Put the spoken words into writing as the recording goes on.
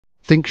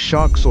Think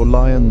sharks or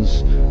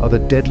lions are the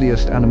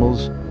deadliest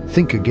animals?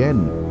 Think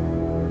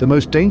again. The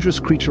most dangerous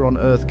creature on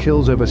Earth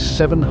kills over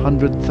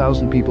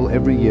 700,000 people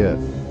every year,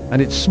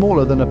 and it's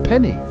smaller than a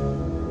penny.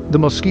 The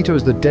mosquito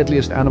is the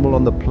deadliest animal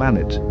on the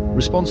planet,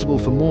 responsible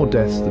for more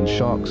deaths than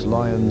sharks,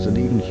 lions, and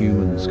even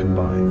humans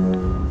combined.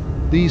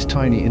 These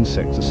tiny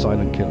insects are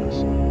silent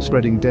killers,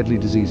 spreading deadly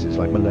diseases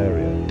like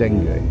malaria,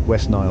 dengue,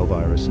 West Nile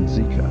virus, and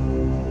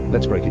Zika.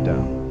 Let's break it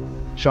down.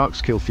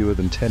 Sharks kill fewer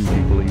than 10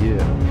 people a year.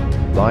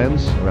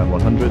 Lions, around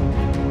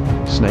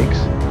 100. Snakes,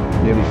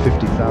 nearly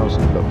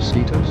 50,000, but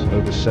mosquitoes,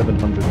 over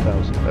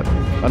 700,000.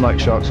 Unlike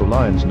sharks or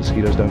lions,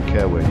 mosquitoes don't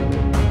care where you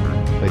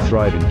live. They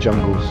thrive in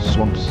jungles,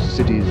 swamps,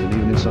 cities, and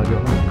even inside your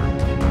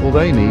home. All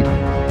they need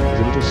is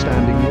a little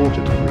standing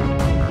water to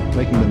breed,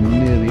 making them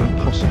nearly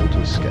impossible to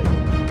escape.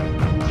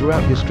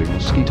 Throughout history,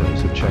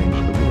 mosquitoes have changed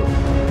the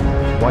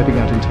world, wiping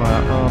out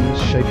entire armies,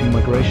 shaping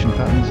migration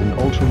patterns, and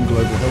altering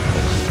global health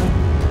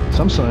policy.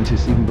 Some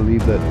scientists even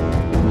believe that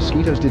if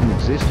mosquitoes didn't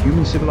exist,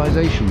 human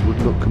civilization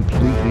would look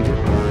completely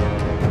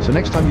different. So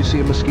next time you see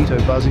a mosquito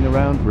buzzing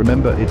around,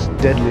 remember it's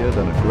deadlier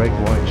than a great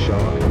white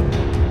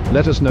shark.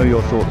 Let us know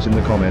your thoughts in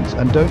the comments,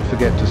 and don't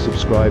forget to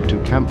subscribe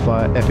to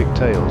Campfire Epic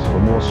Tales for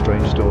more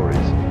strange stories.